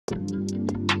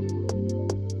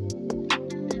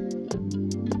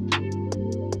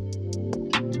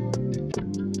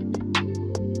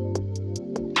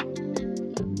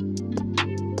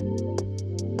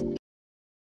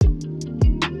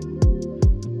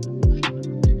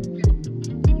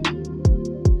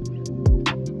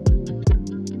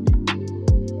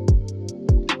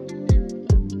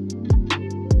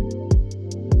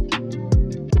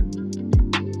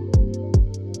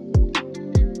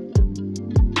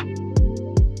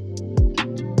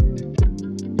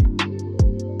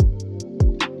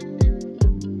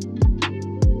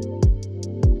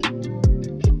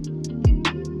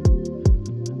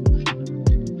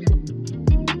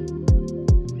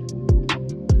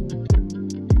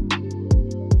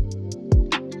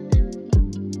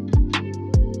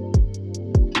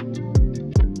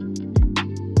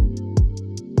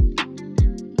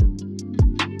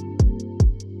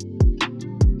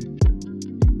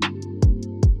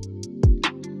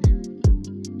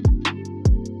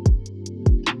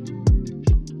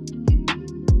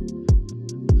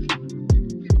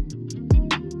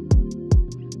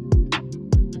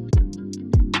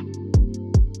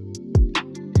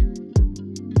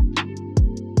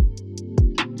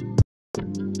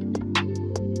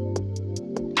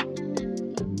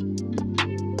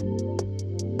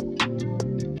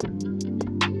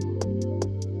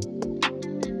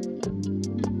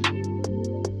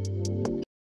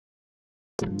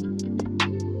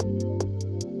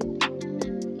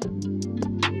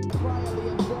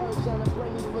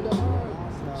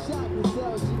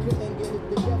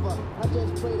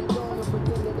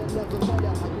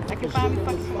I can finally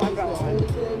fuck some my bro.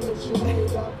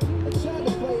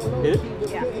 Did it?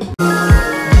 Yeah.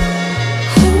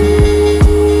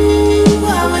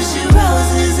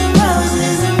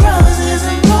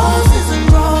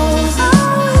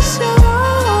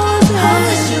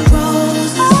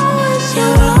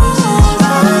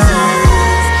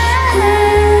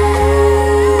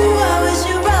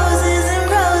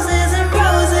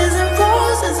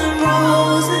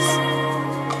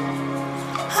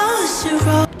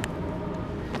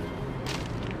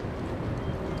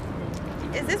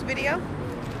 Is this video?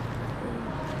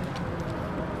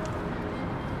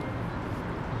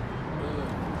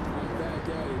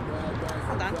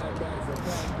 Hold on.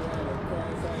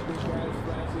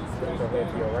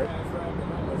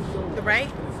 The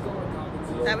right?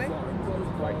 That way?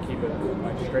 Like keep it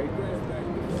like straight.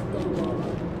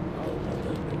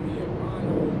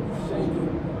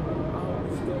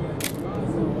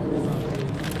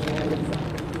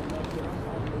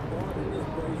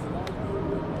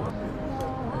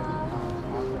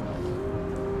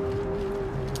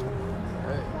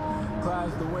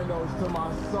 Crash the windows to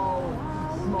my soul.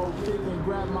 Smoke thick and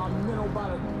grab my middle by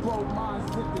the throat. Mind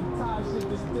sipping tie shit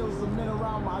to still cement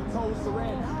around my toes.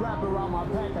 Saran wrap around my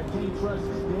back. I can't trust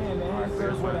the hand that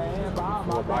answers with a hand behind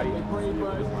my back. And pray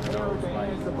buds, arrow the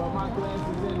answer, but my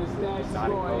glances in the stash.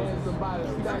 Score answer by the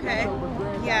stack. Okay.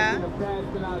 Yeah.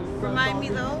 Remind me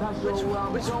though.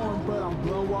 Which but I'm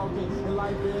blow walking in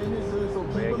life in this hood, so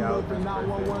keep a look and not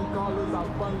one callers. I'm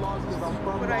fun lost because I'm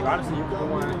from Honestly, you can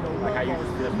want like how you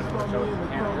just did in the show with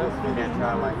Canada. You can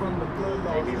try like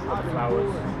maybe put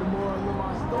flowers.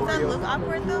 Does that look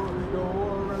awkward though?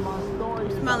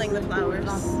 I'm smelling the flowers.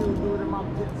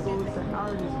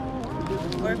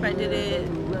 Or if I did it,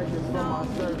 no.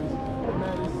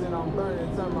 Medicine, I'm burning,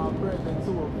 turn my breath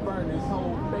into a furnace.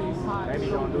 Whole face hot. Maybe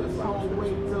you don't do the flowers. Don't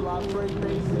wait till I break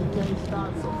base and can't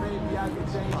stop. So maybe I can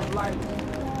change your life.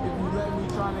 If you let me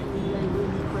try to eat, ain't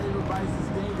really craving vices.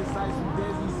 Dangerous ice from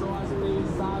Desi, so I stay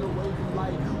inside away from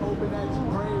light. Hoping that your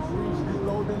prayers reach.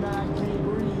 Loathing that I can't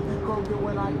breathe. Croaking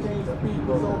when I can't speak.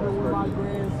 Was open with my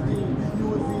grand scheme. You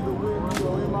was either with me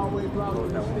or in my way. Clouds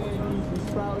understand these. We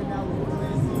sprouting out with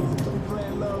plan seeds. We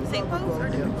playing love. Same pose or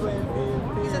different?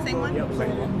 It's the same one?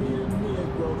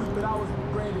 But I was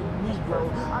branded Negro.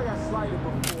 I got slighted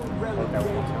before,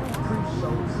 relegated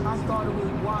pre-show. I started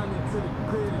with wine into the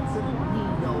clear, into the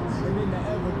Nino. And then the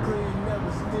everclear,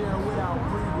 never steering without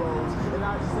pre-rolls. And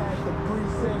I just had the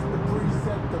precepts, the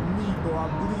precept of me, bro. I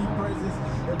bleed presents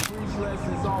and preach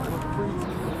lessons off of free.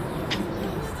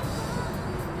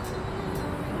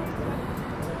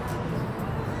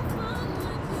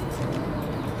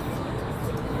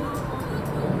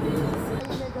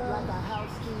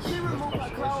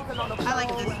 I like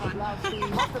this one.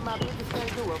 Most of my bitches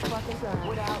can't do a fucking thing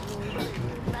without me.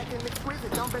 Smacking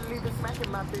exquisite, don't believe in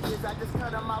smacking my bitches. I just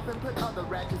cut them off and put other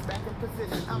ratchets back in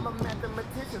position. I'm a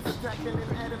mathematician, subtracting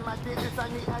and adding my digits. I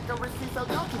need accuracy, so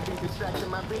don't you be distracting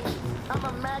my bitches. I'm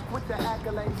a Mac with the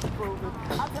accolades to prove it.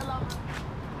 I tell them.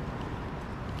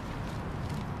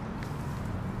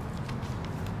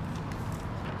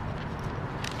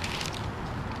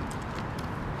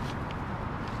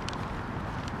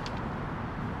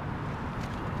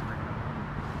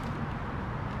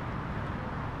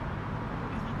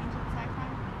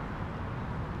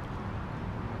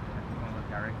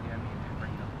 directly at me and then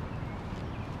bring them.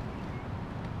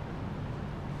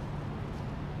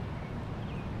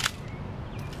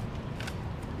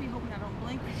 I be hoping I don't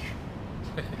blink. Alright,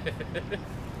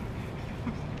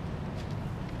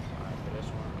 for this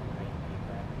one,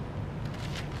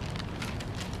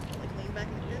 Like lean back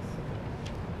like this.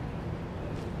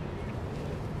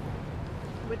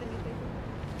 What did you think?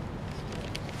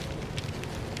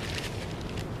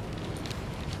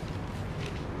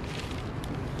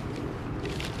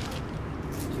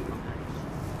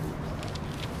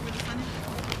 With the sun in?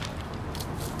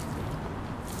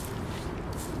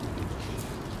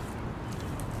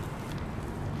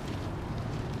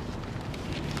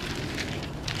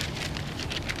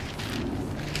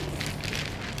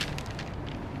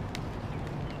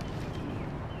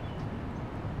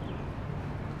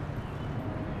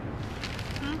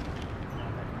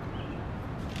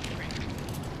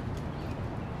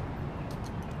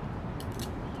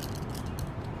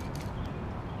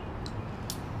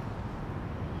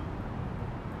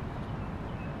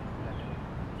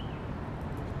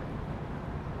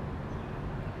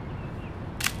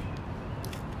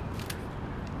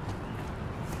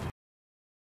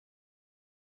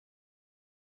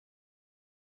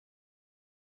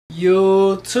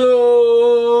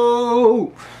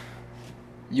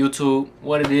 YouTube,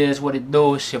 what it is, what it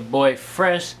do, it's your boy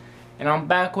Fresh, and I'm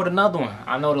back with another one.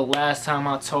 I know the last time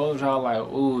I told y'all, like,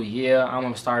 ooh yeah, I'm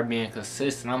gonna start being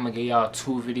consistent, I'm gonna get y'all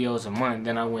 2 videos a month.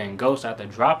 Then I went ghost after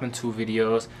dropping 2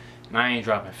 videos, and I ain't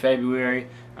dropping February,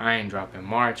 I ain't dropping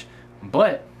March,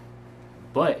 but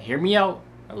hear me out,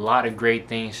 a lot of great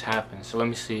things happened. So let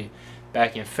me see,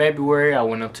 back in February I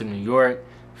went up to New York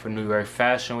for New York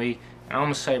Fashion Week. And I'm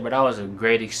gonna say, but that was a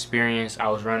great experience. I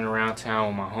was running around town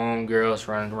with my homegirls,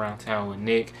 running around town with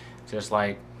Nick, just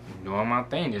like doing my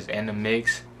thing, just in the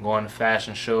mix, going to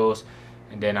fashion shows.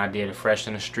 And then I did a Fresh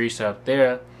in the Streets up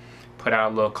there, put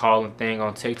out a little calling thing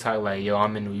on TikTok, like, yo,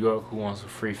 I'm in New York, who wants some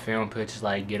free film pictures,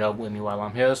 like, get up with me while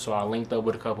I'm here. So I linked up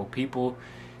with a couple people,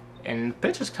 and the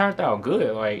pictures turned out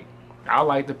good. Like, I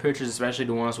like the pictures, especially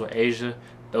the ones with Asia.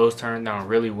 Those turned out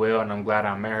really well, and I'm glad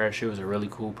I met her. She was a really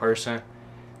cool person.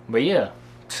 But yeah,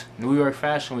 New York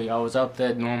Fashion Week, I was up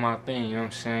there doing my thing, you know what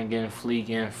I'm saying, getting fleek,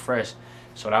 getting fresh.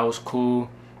 So that was cool.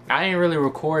 I didn't really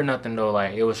record nothing though,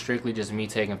 like, it was strictly just me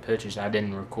taking pictures. I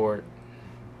didn't record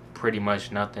pretty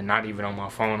much nothing, not even on my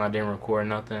phone, I didn't record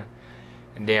nothing.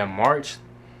 And then March,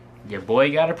 your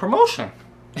boy got a promotion.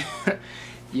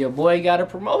 Your boy got a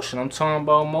promotion. I'm talking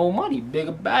about more money,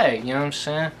 bigger bag, you know what I'm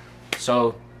saying?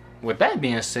 So with that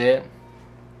being said,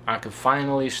 I could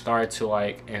finally start to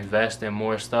like invest in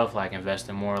more stuff, like invest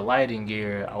in more lighting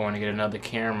gear. I want to get another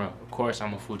camera. Of course,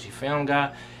 I'm a Fujifilm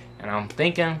guy, and I'm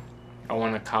thinking I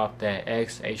want to cop that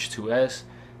X-H2S.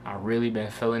 I really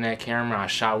been feeling that camera. I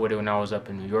shot with it when I was up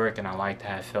in New York, and I liked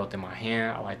how it felt in my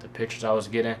hand. I like the pictures I was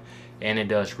getting, and it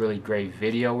does really great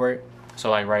video work.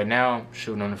 So like right now, I'm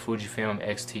shooting on the Fujifilm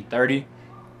X-T30,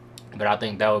 but I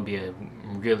think that would be a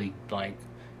really like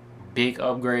big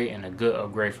upgrade and a good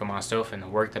upgrade for myself and the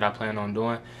work that I plan on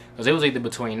doing, because it was either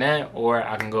between that or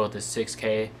I can go with the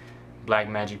 6K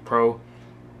Blackmagic Pro,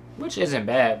 which isn't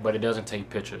bad, but it doesn't take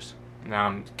pictures. Now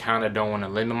I'm kind of don't want to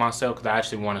limit myself, because I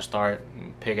actually want to start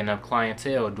picking up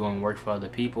clientele, doing work for other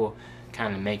people,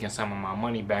 kind of making some of my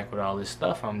money back with all this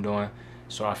stuff I'm doing.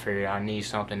 So I figured I need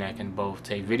something that can both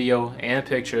take video and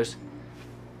pictures.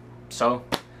 So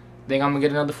think I'm gonna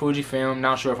get another Fujifilm.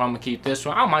 Not sure if I'm gonna keep this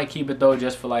one. I might keep it though,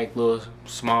 just for like little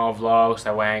small vlogs.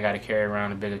 That way I ain't gotta carry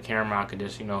around a bigger camera. I could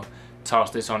just, you know,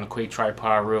 toss this on a quick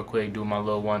tripod real quick, do my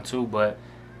little 1-2. But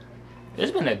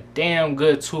it's been a damn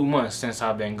good 2 months since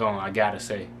I've been gone, I gotta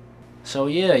say. So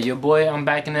yeah, your boy, I'm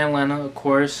back in Atlanta, of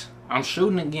course. I'm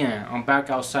shooting again. I'm back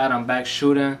outside, I'm back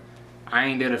shooting. I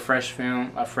ain't did a Fresh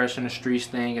in the Streets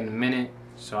thing in a minute.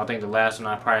 So I think the last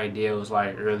one I probably did was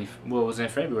like early, well, it was in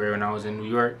February when I was in New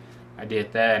York. I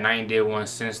did that, and I ain't did one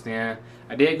since then.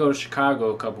 I did go to Chicago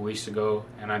a couple weeks ago,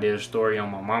 and I did a story on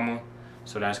my mama.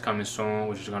 So that's coming soon,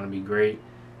 which is gonna be great.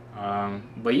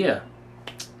 But yeah,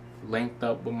 linked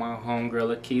up with my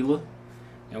homegirl Akila,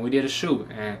 and we did a shoot.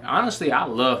 And honestly, I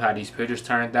love how these pictures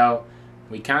turned out.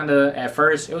 We kinda, at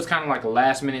first, it was kinda like a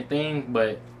last minute thing,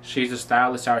 but she's a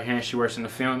stylist out here and she works in the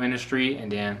film industry,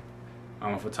 and then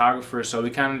I'm a photographer, so we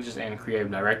kinda just, and a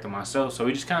creative director myself, so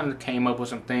we just kinda came up with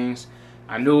some things.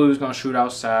 I knew we was gonna shoot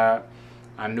outside.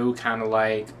 I knew kinda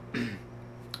like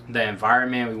the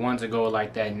environment. We wanted to go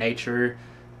like that nature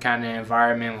kind of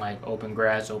environment, like open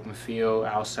grass, open field,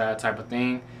 outside type of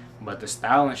thing. But the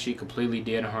styling she completely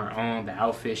did on her own. The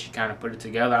outfit, she kind of put it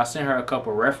together. I sent her a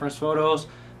couple reference photos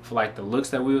for like the looks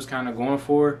that we was kind of going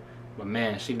for, But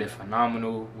man, she did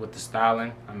phenomenal with the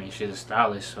styling. I mean, she's a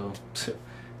stylist, so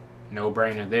no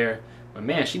brainer there. But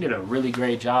man, she did a really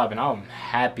great job, and I'm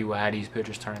happy with how these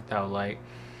pictures turned out. Like,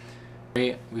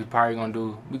 we probably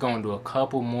gonna do a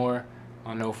couple more.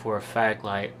 I know for a fact,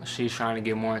 like, she's trying to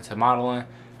get more into modeling.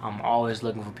 I'm always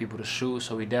looking for people to shoot,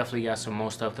 so we definitely got some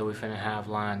more stuff that we finna have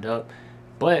lined up.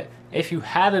 But if you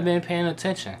haven't been paying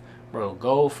attention, bro,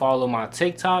 go follow my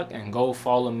TikTok and go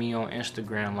follow me on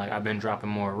Instagram. Like, I've been dropping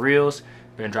more reels,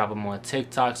 been dropping more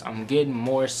TikToks. I'm getting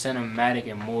more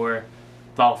cinematic and more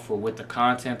thoughtful with the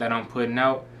content that I'm putting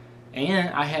out. And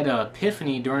I had an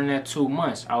epiphany during that 2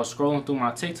 months. I was scrolling through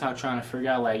my TikTok trying to figure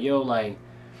out, like, yo, like,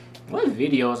 what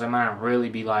videos am I really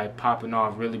be like popping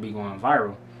off, really be going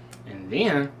viral? And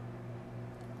then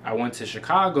I went to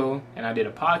Chicago and I did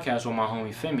a podcast with my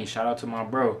homie Femi. Shout out to my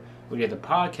bro. We did the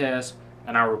podcast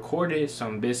and I recorded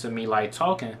some bits of me like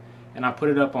talking, and I put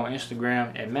it up on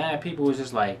Instagram, and mad people was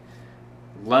just like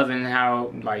loving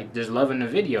how, like, just loving the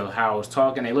video, how I was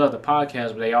talking. They love the podcast,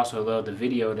 but they also love the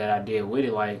video that I did with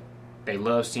it. Like, they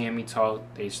love seeing me talk.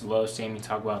 They love seeing me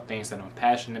talk about things that I'm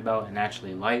passionate about and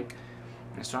actually like.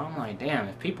 And so I'm like, damn,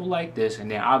 if people like this,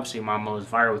 and then obviously my most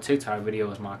viral TikTok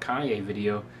video is my Kanye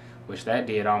video, which that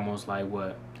did almost like,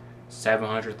 what,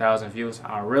 700,000 views.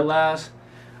 I realized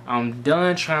I'm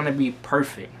done trying to be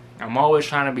perfect. I'm always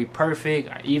trying to be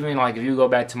perfect. Even like if you go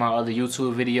back to my other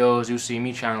YouTube videos, you see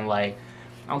me trying to, like,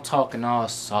 I'm talking all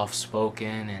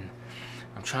soft-spoken and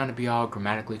I'm trying to be all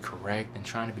grammatically correct and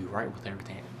trying to be right with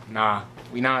everything. Nah,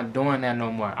 we not doing that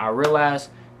no more. I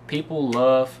realized people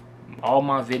love all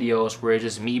my videos where it's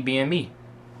just me being me.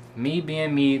 Me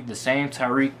being me, the same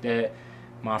Tariq that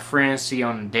my friends see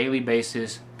on a daily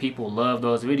basis. People love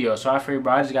those videos. So I figured,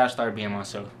 bro, I just gotta start being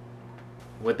myself.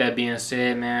 With that being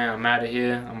said, man, I'm out of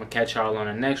here. I'm gonna catch y'all on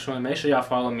the next one. Make sure y'all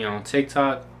follow me on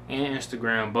TikTok and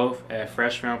Instagram, both at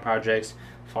Fresh Film Projects.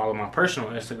 Follow my personal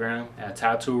Instagram at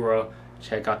Tattoo Row.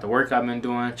 Check out the work I've been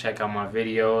doing. Check out my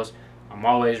videos. I'm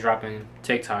always dropping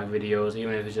TikTok videos,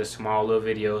 even if it's just small little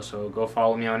videos. So go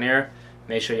follow me on there.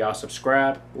 Make sure y'all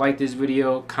subscribe, like this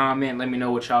video, comment, let me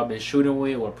know what y'all been shooting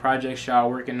with, what projects y'all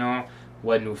working on,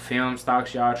 what new film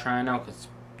stocks y'all trying out, because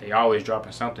they always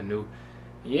dropping something new.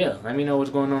 Yeah, let me know what's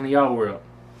going on in y'all world.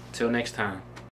 Till next time.